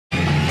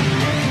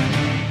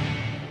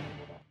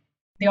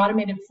the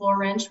automated floor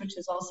wrench, which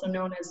is also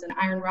known as an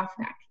iron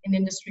roughneck in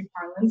industry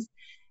parlance.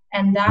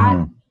 And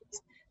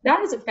that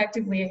is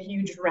effectively a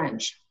huge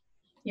wrench,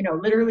 you know,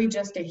 literally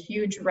just a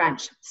huge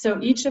wrench.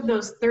 So each of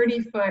those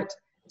 30-foot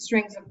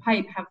strings of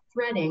pipe have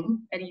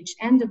threading at each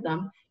end of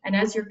them. And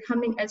as you're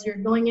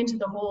going into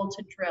the hole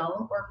to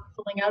drill or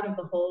pulling out of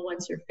the hole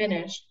once you're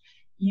finished,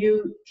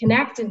 you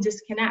connect and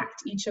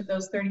disconnect each of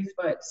those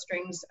 30-foot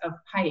strings of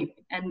pipe.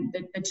 And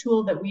the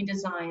tool that we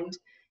designed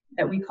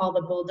that we call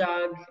the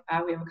Bulldog,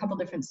 we have a couple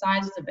different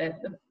sizes of it.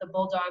 The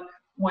Bulldog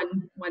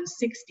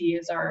 160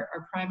 is our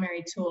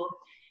primary tool.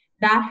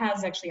 That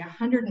has actually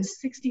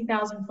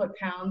 160,000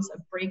 foot-pounds of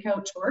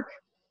breakout torque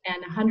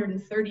and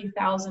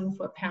 130,000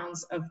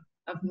 foot-pounds of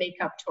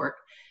makeup torque.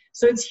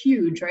 So it's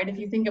huge, right? If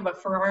you think of a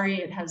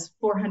Ferrari, it has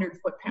 400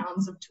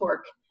 foot-pounds of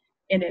torque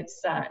in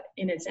its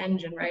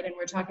engine, right? And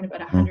we're talking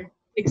about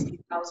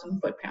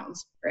 160,000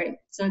 foot-pounds, right?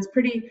 So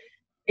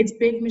it's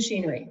big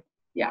machinery,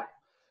 yeah.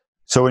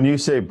 So when you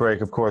say brake,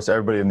 of course,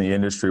 everybody in the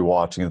industry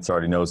watching this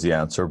already knows the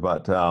answer,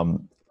 but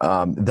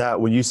that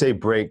when you say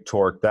brake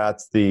torque,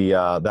 that's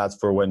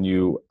for when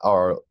you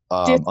are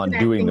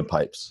undoing the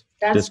pipes,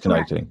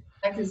 disconnecting. Correct.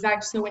 That's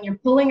exact. So when you're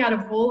pulling out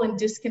of hole and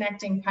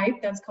disconnecting pipe,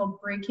 that's called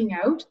breaking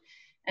out.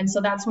 And so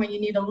that's when you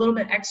need a little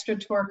bit extra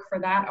torque for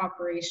that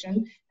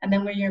operation. And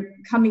then when you're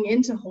coming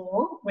into the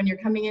hole,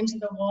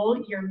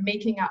 you're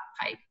making up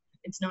pipe.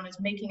 It's known as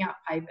making up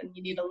pipe, and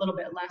you need a little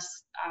bit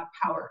less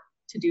power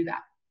to do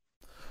that.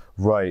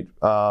 Right.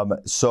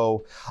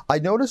 So I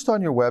noticed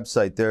on your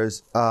website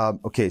there's,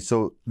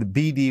 so the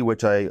BD,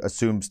 which I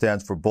assume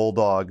stands for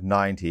Bulldog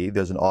 90,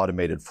 there's an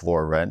automated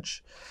floor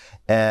wrench.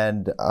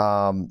 And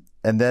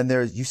then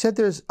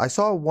I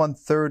saw a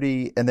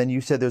 130, and then you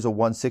said there's a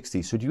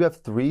 160. So do you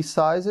have 3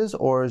 sizes,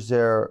 or is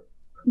there?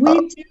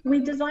 We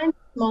designed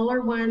a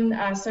smaller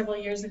one several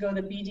years ago,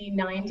 the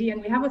BD90,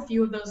 and we have a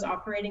few of those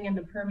operating in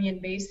the Permian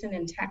Basin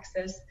in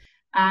Texas.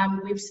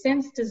 We've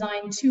since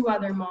designed 2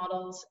 other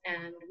models,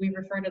 and we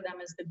refer to them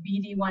as the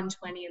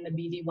BD120 and the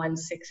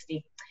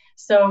BD160.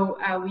 So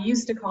we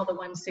used to call the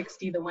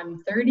 160 the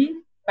 130,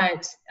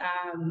 but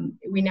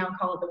we now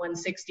call it the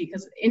 160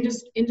 because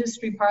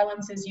industry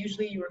parlance is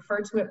usually you refer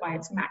to it by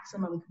its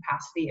maximum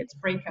capacity, its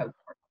breakout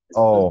torque.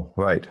 Oh,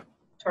 right.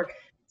 Torque.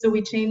 So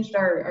we changed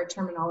our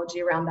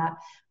terminology around that.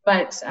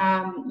 But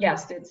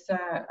yes, it's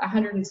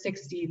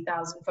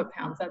 160,000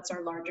 foot-pounds. That's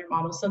our larger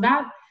model. So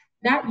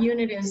that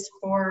unit is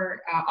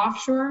for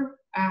offshore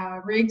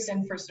rigs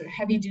and for sort of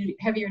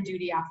heavier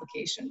duty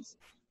applications.